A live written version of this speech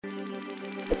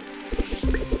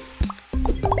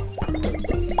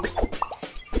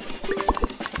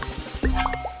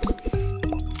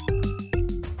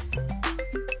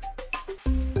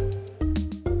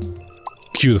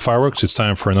Cue the fireworks. It's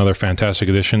time for another fantastic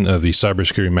edition of the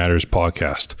Cybersecurity Matters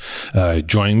podcast.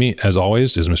 Joining me, as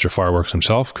always, is Mr. Fireworks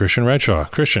himself, Christian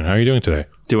Redshaw. Christian, how are you doing today?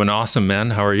 Doing awesome,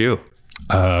 man. How are you?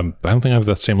 I don't think I have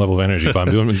that same level of energy, but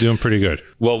I'm doing pretty good.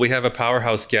 Well, we have a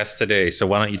powerhouse guest today, so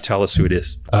why don't you tell us who it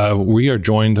is? We are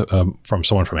joined from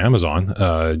someone from Amazon,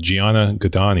 Gianna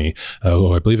Guadagni,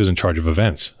 who I believe is in charge of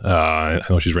events. I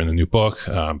know she's written a new book,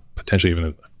 potentially even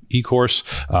an e-course.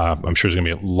 I'm sure there's going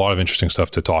to be a lot of interesting stuff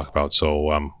to talk about. So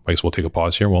I guess we'll take a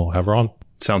pause here. We'll have her on.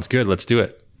 Sounds good. Let's do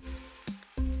it.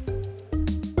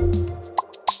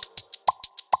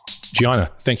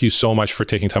 Gianna, thank you so much for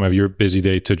taking time out of your busy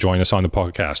day to join us on the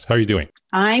podcast. How are you doing?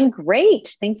 I'm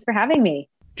great. Thanks for having me.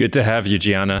 Good to have you,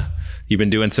 Gianna. You've been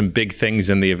doing some big things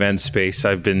in the event space.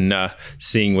 I've been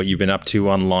seeing what you've been up to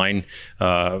online,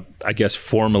 I guess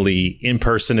formally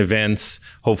in-person events,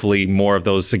 hopefully more of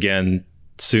those again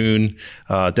soon,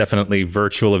 definitely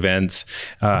virtual events.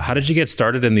 How did you get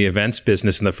started in the events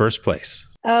business in the first place?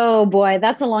 Oh boy,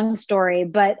 that's a long story.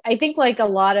 But I think like a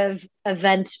lot of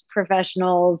event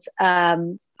professionals,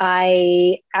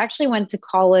 I actually went to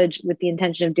college with the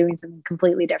intention of doing something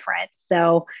completely different.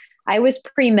 So I was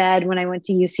pre-med when I went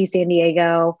to UC San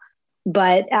Diego.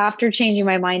 But after changing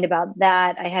my mind about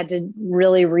that, I had to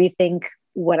really rethink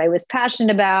what I was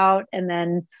passionate about and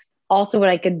then also what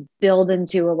I could build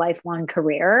into a lifelong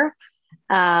career.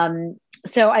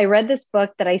 So I read this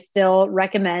book that I still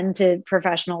recommend to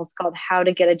professionals called How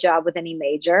to Get a Job with Any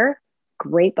Major.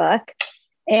 Great book.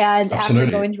 And Absolutely.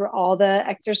 After going through all the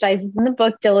exercises in the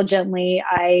book diligently,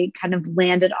 I kind of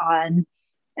landed on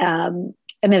an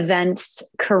events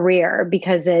career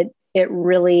because it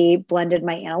really blended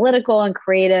my analytical and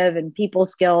creative and people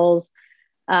skills.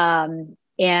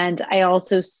 And I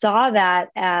also saw that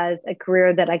as a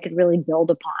career that I could really build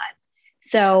upon.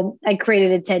 So I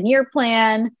created a 10-year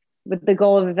plan with the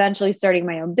goal of eventually starting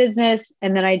my own business.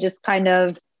 And then I just kind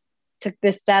of took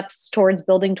the steps towards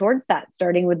building towards that,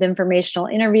 starting with informational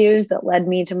interviews that led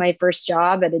me to my first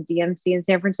job at a DMC in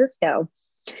San Francisco.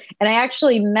 And I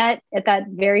actually met at that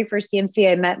very first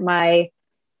DMC, I met my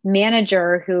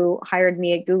manager who hired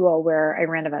me at Google, where I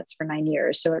ran events for 9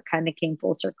 years. So it kind of came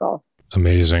full circle.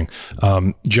 Amazing.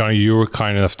 Johnny, you were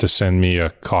kind enough to send me a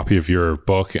copy of your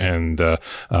book, and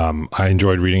I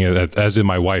enjoyed reading it, as did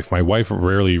my wife. My wife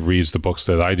rarely reads the books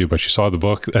that I do, but she saw the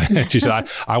book and she said,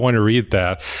 I want to read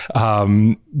that.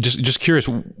 Just curious,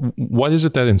 what is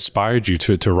it that inspired you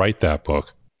to write that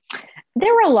book?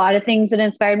 There were a lot of things that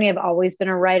inspired me. I've always been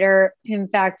a writer. In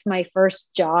fact, my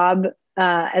first job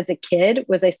as a kid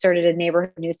was I started a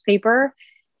neighborhood newspaper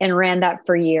and ran that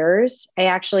for years. I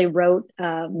actually wrote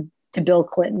to Bill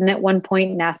Clinton at one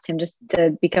point and asked him just to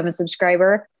become a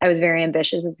subscriber. I was very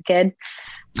ambitious as a kid.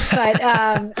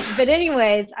 But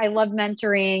anyways, I love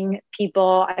mentoring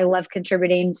people. I love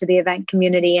contributing to the event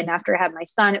community. And after I had my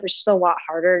son, it was just a lot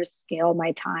harder to scale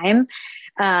my time.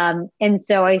 And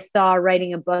so I saw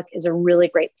writing a book as a really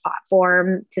great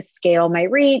platform to scale my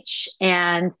reach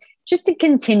and just to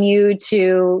continue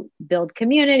to build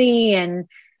community and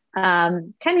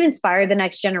kind of inspire the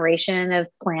next generation of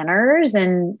planners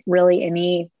and really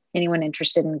anyone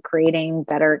interested in creating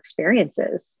better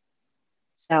experiences.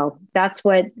 So that's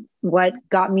what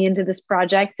got me into this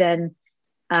project. And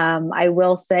I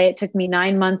will say it took me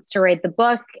 9 months to write the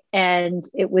book, and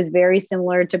it was very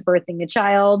similar to birthing a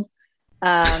child.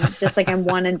 Just like I'm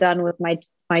one and done with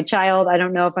my child. I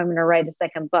don't know if I'm going to write a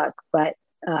second book, but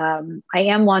I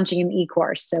am launching an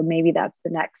e-course. So maybe that's the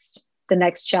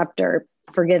next chapter.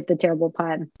 Forget the terrible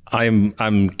pun.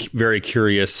 I'm very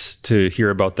curious to hear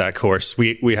about that course.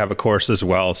 We have a course as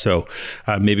well, so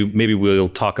maybe we'll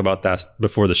talk about that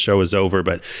before the show is over.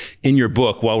 But in your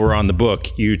book, while we're on the book,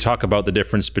 you talk about the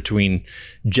difference between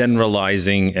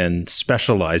generalizing and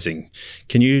specializing.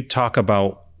 Can you talk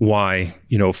about why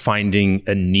finding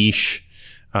a niche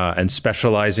and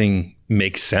specializing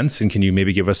makes sense? And can you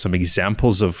maybe give us some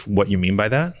examples of what you mean by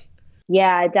that?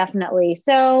 Yeah, definitely.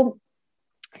 So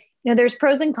there's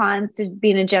pros and cons to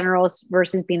being a generalist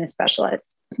versus being a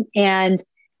specialist. And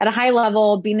at a high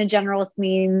level, being a generalist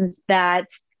means that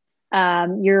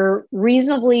you're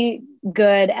reasonably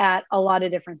good at a lot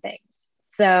of different things.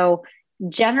 So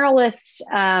generalists,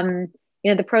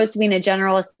 the pros to being a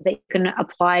generalist is that you can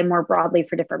apply more broadly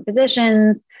for different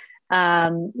positions.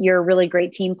 You're a really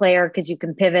great team player because you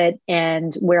can pivot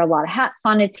and wear a lot of hats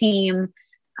on a team.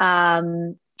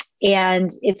 And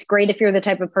it's great if you're the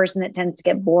type of person that tends to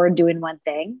get bored doing one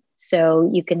thing. So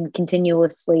you can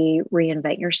continuously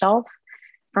reinvent yourself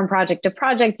from project to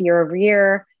project, year over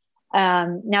year.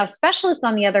 Now, specialists,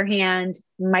 on the other hand,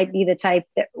 might be the type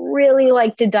that really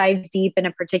like to dive deep in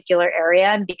a particular area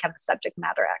and become a subject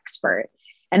matter expert.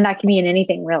 And that can be in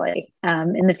anything really.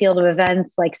 In the field of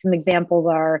events, like some examples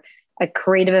are a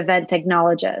creative event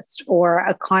technologist or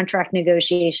a contract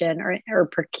negotiation or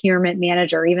procurement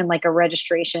manager, or even like a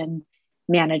registration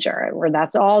manager, where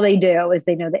that's all they do is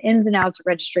they know the ins and outs of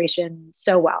registration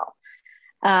so well.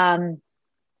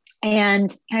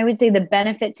 And I would say the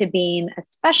benefit to being a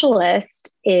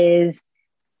specialist is,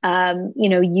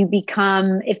 you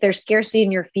become, if there's scarcity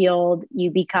in your field,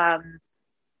 you become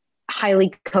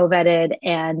highly coveted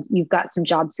and you've got some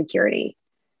job security,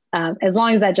 as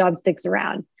long as that job sticks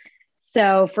around.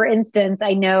 So for instance,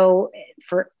 I know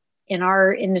in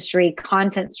our industry,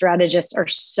 content strategists are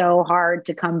so hard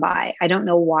to come by. I don't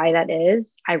know why that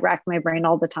is. I rack my brain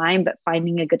all the time, but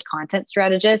finding a good content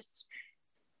strategist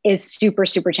is super,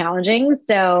 super challenging.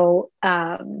 So,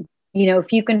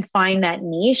 if you can find that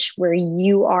niche where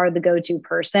you are the go-to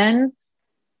person,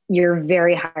 you're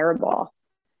very hireable.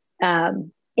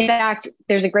 In fact,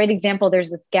 there's a great example. There's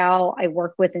this gal I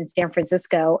work with in San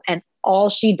Francisco, and all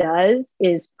she does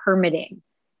is permitting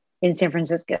in San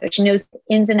Francisco. She knows the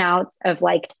ins and outs of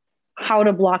like how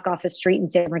to block off a street in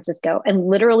San Francisco. And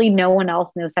literally no one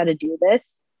else knows how to do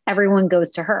this. Everyone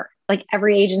goes to her. Like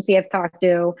every agency I've talked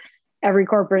to, every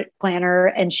corporate planner,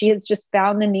 and she has just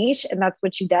found the niche and that's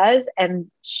what she does.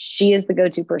 And she is the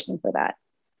go-to person for that.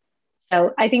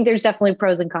 So I think there's definitely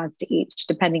pros and cons to each,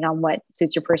 depending on what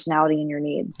suits your personality and your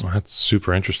needs. Well, that's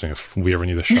super interesting. If we ever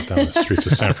need to shut down the streets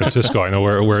of San Francisco, I know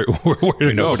where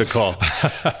to go. To call.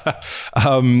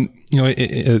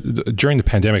 During the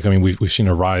pandemic, we've seen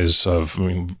a rise of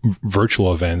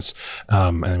virtual events.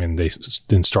 They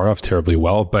didn't start off terribly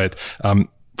well, but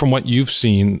from what you've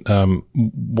seen,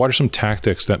 what are some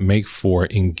tactics that make for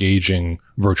engaging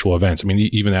virtual events?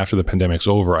 Even after the pandemic's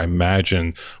over, I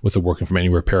imagine with the working from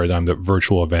anywhere paradigm that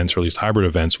virtual events, or at least hybrid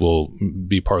events, will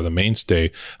be part of the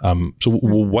mainstay. So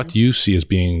what do you see as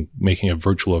making a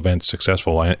virtual event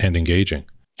successful and engaging?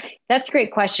 That's a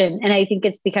great question. And I think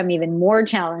it's become even more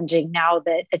challenging now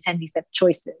that attendees have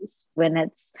choices. When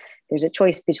there's a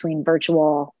choice between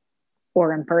virtual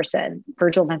or in person,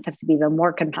 virtual events have to be even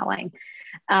more compelling.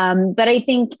 But I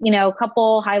think, a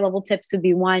couple high level tips would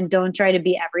be: one, don't try to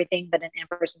be everything that an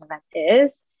in-person event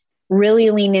is.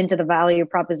 Really lean into the value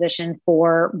proposition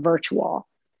for virtual,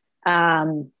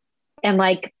 and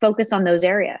focus on those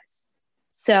areas.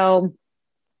 So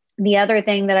the other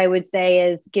thing that I would say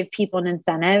is give people an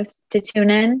incentive to tune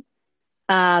in.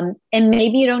 And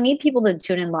maybe you don't need people to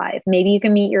tune in live. Maybe you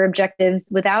can meet your objectives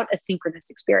without a synchronous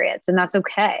experience, and that's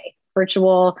okay.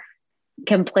 Virtual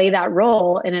can play that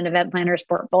role in an event planner's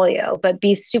portfolio, but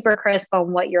be super crisp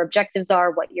on what your objectives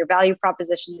are, what your value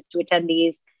proposition is to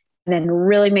attendees, and then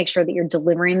really make sure that you're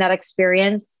delivering that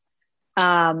experience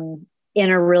in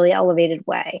a really elevated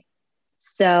way.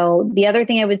 So the other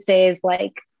thing I would say is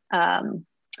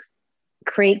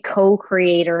create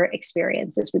co-creator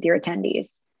experiences with your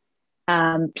attendees.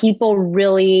 People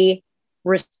really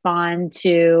respond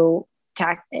to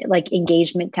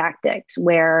engagement tactics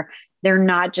where they're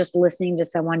not just listening to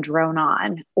someone drone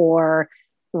on or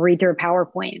read through a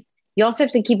PowerPoint. You also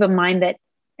have to keep in mind that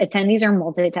attendees are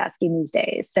multitasking these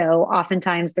days. So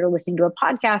oftentimes they're listening to a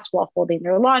podcast while folding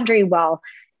their laundry, while,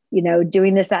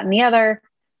 doing this, that, and the other.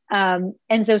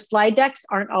 And so slide decks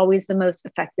aren't always the most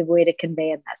effective way to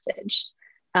convey a message.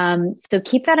 So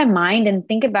keep that in mind and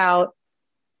think about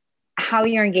how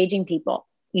you're engaging people.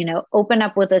 Open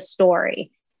up with a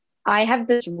story. I have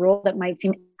this rule that might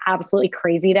seem absolutely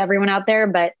crazy to everyone out there,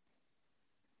 but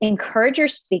encourage your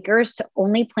speakers to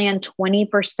only plan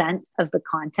 20% of the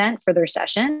content for their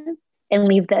session and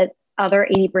leave the other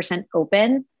 80%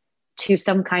 open to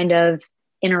some kind of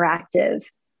interactive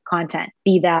content,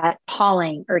 be that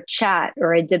polling or chat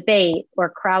or a debate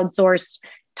or crowdsourced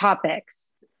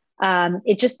topics.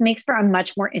 It just makes for a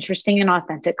much more interesting and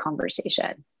authentic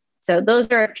conversation. So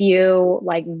those are a few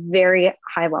very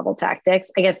high level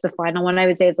tactics. I guess the final one I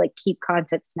would say is keep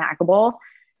content snackable.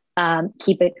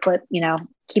 Keep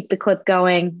the clip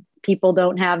going. People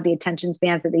don't have the attention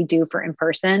spans that they do for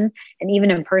in-person. And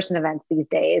even in-person events these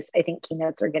days, I think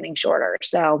keynotes are getting shorter.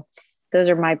 So those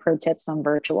are my pro tips on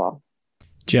virtual.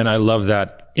 Jen, I love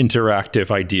that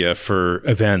interactive idea for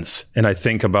events. And I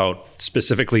think about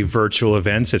specifically virtual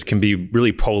events. It can be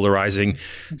really polarizing.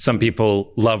 Some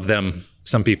people love them.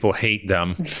 Some people hate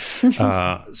them.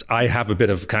 I have a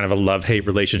bit of kind of a love-hate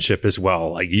relationship as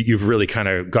well. You've really kind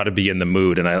of got to be in the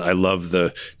mood. And I love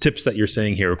the tips that you're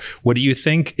saying here. What do you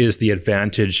think is the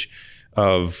advantage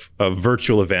of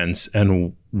virtual events,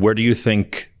 and where do you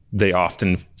think they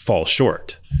often fall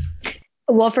short?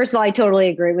 Well, first of all, I totally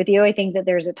agree with you. I think that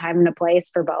there's a time and a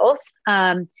place for both.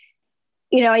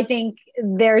 I think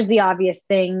there's the obvious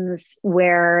things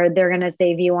where they're going to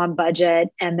save you on budget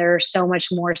and they're so much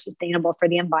more sustainable for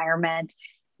the environment.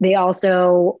 They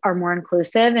also are more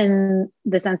inclusive in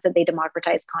the sense that they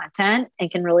democratize content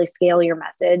and can really scale your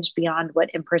message beyond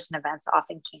what in-person events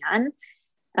often can.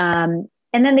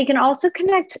 And then they can also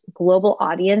connect global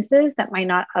audiences that might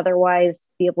not otherwise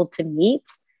be able to meet.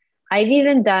 I've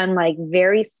even done like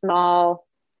very small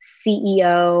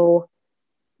CEO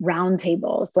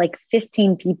roundtables, like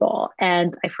 15 people.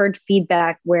 And I've heard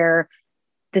feedback where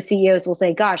the CEOs will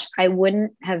say, gosh, I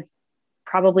wouldn't have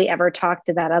probably ever talked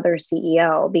to that other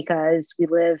CEO because we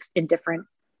live in different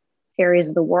areas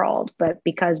of the world. But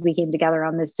because we came together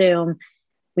on this Zoom,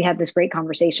 we had this great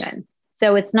conversation.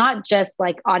 So it's not just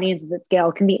like audiences at scale,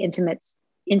 it can be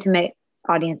intimate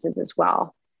audiences as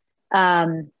well.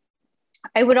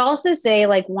 I would also say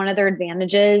like one of their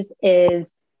advantages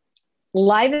is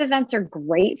live events are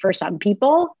great for some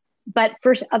people, but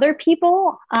for other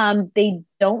people, they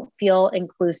don't feel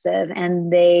inclusive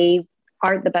and they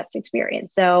aren't the best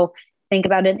experience. So think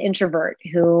about an introvert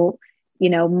who,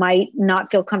 might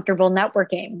not feel comfortable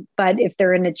networking, but if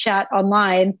they're in a chat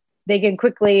online, they can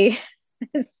quickly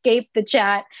escape the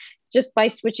chat just by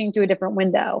switching to a different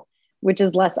window, which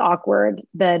is less awkward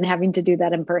than having to do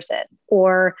that in person.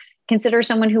 Or consider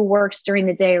someone who works during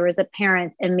the day or is a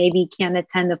parent and maybe can't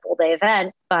attend a full day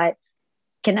event, but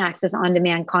can access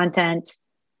on-demand content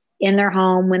in their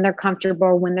home when they're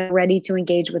comfortable, when they're ready to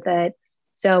engage with it.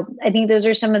 So I think those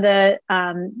are some of the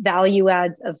value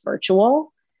adds of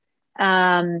virtual.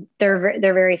 They're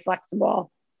very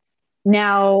flexible.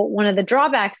 Now, one of the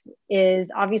drawbacks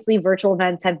is obviously virtual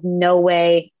events have no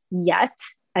way yet.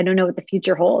 I don't know what the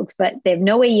future holds, but they have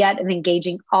no way yet of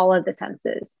engaging all of the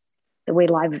senses the way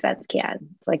live events can.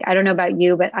 It's like, I don't know about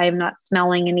you, but I am not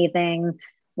smelling anything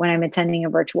when I'm attending a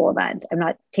virtual event. I'm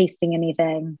not tasting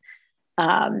anything.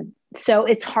 So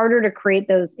it's harder to create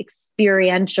those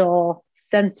experiential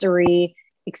sensory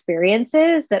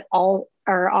experiences that all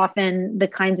are often the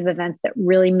kinds of events that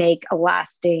really make a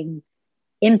lasting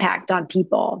impact on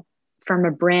people from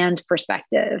a brand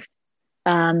perspective.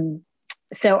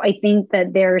 So I think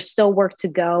that there's still work to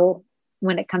go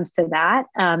when it comes to that,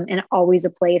 and always a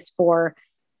place for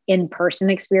in-person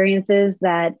experiences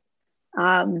that,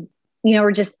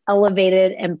 are just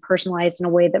elevated and personalized in a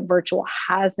way that virtual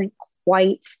hasn't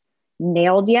quite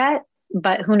nailed yet,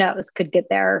 but who knows, could get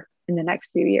there in the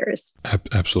next few years.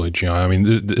 Absolutely, Gianna. I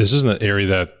mean, this isn't an area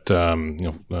that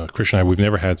Christian and I, we've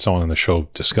never had someone on the show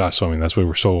discuss. So, I mean, that's why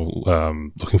we're so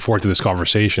looking forward to this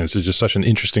conversation. It's just such an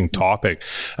interesting topic.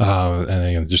 And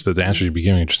again, just the answers you're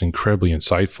giving are just incredibly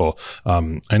insightful.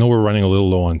 I know we're running a little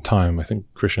low on time. I think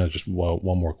Christian has just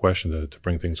one more question to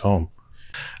bring things home.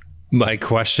 My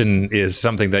question is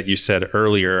something that you said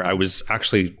earlier. I was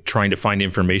actually trying to find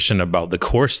information about the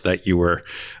course that you were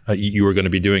going to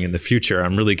be doing in the future.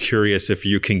 I'm really curious if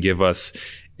you can give us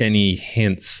any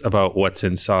hints about what's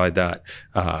inside that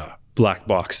black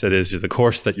box that is the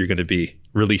course that you're going to be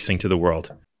releasing to the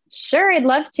world. Sure, I'd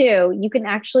love to. You can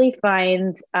actually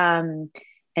find an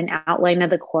outline of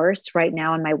the course right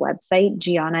now on my website,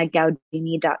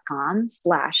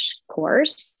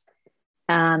 giannagaudini.com/course.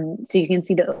 So you can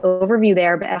see the overview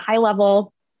there, but at a high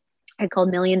level, it's called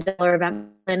 $1 Million Event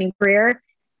Planning Career.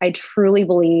 I truly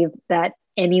believe that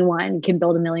anyone can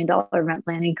build $1 million event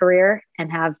planning career and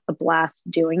have a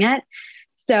blast doing it.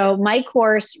 So my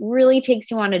course really takes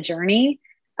you on a journey.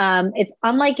 It's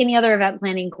unlike any other event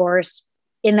planning course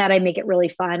in that I make it really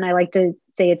fun. I like to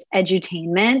say it's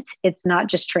edutainment. It's not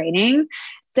just training.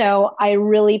 So I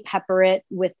really pepper it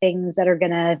with things that are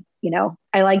going to,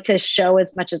 I like to show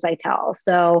as much as I tell.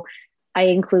 So I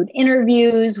include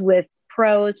interviews with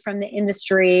pros from the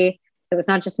industry. So it's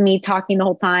not just me talking the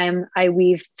whole time. I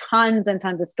weave tons and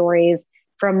tons of stories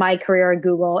from my career at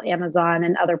Google, Amazon,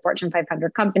 and other Fortune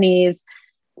 500 companies.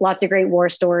 Lots of great war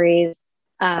stories.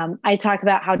 I talk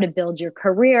about how to build your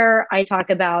career. I talk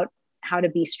about how to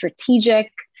be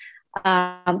strategic.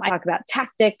 I talk about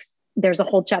tactics. There's a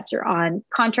whole chapter on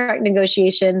contract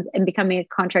negotiations and becoming a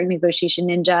contract negotiation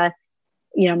ninja,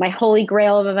 my holy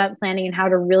grail of event planning and how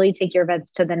to really take your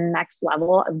events to the next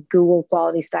level of Google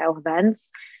quality style events.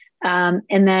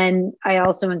 And then I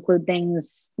also include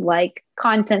things like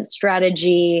content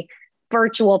strategy,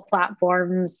 virtual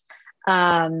platforms,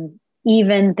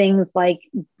 even things like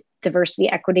diversity,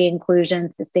 equity,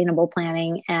 inclusion, sustainable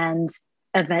planning, and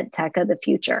event tech of the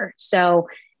future. So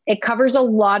it covers a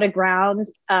lot of ground.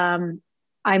 I'm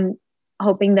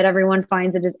hoping that everyone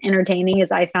finds it as entertaining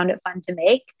as I found it fun to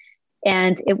make.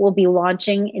 And it will be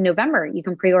launching in November. You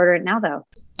can pre-order it now, though.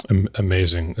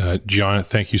 Amazing. Gianna,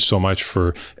 thank you so much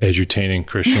for edutaining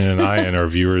Christian and I and our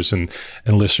viewers and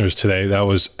listeners today. That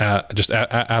was just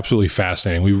absolutely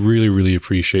fascinating. We really, really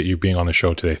appreciate you being on the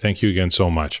show today. Thank you again so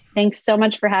much. Thanks so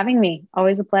much for having me.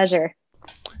 Always a pleasure.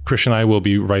 Christian and I will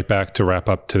be right back to wrap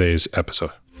up today's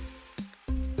episode.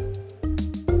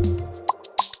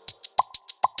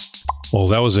 Well,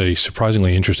 that was a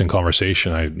surprisingly interesting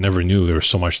conversation. I never knew there was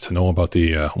so much to know about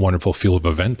the wonderful field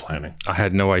of event planning. I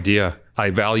had no idea. I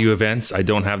value events. I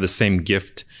don't have the same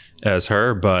gift as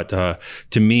her, but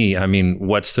to me, I mean,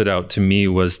 what stood out to me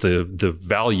was the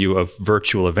value of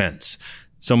virtual events.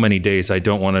 So many days I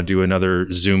don't want to do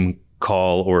another Zoom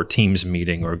call or Teams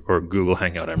meeting or Google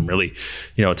Hangout. I'm really,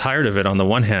 tired of it on the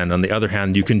one hand. On the other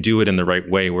hand, you can do it in the right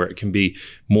way where it can be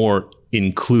more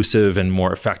inclusive and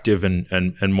more effective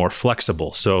and more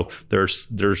flexible. So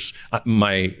there's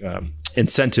my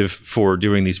incentive for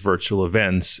doing these virtual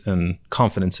events and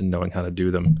confidence in knowing how to do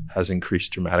them has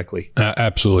increased dramatically.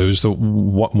 Absolutely. It was a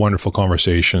wonderful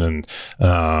conversation. And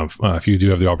if you do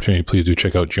have the opportunity, please do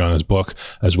check out Gianna's book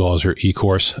as well as her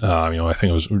e-course. I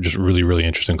think it was just really, really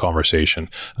interesting conversation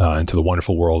into the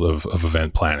wonderful world of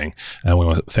event planning. And we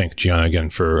want to thank Gianna again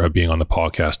for being on the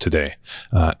podcast today.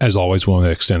 As always, we want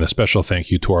to extend a special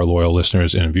thank you to our loyal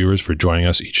listeners and viewers for joining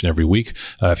us each and every week.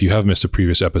 If you have missed a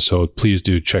previous episode, please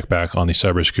do check back on the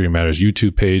Cybersecurity Matters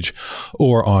YouTube page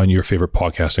or on your favorite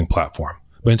podcasting platform.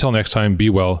 But until next time, be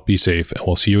well, be safe, and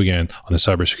we'll see you again on the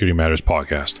Cybersecurity Matters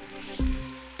podcast.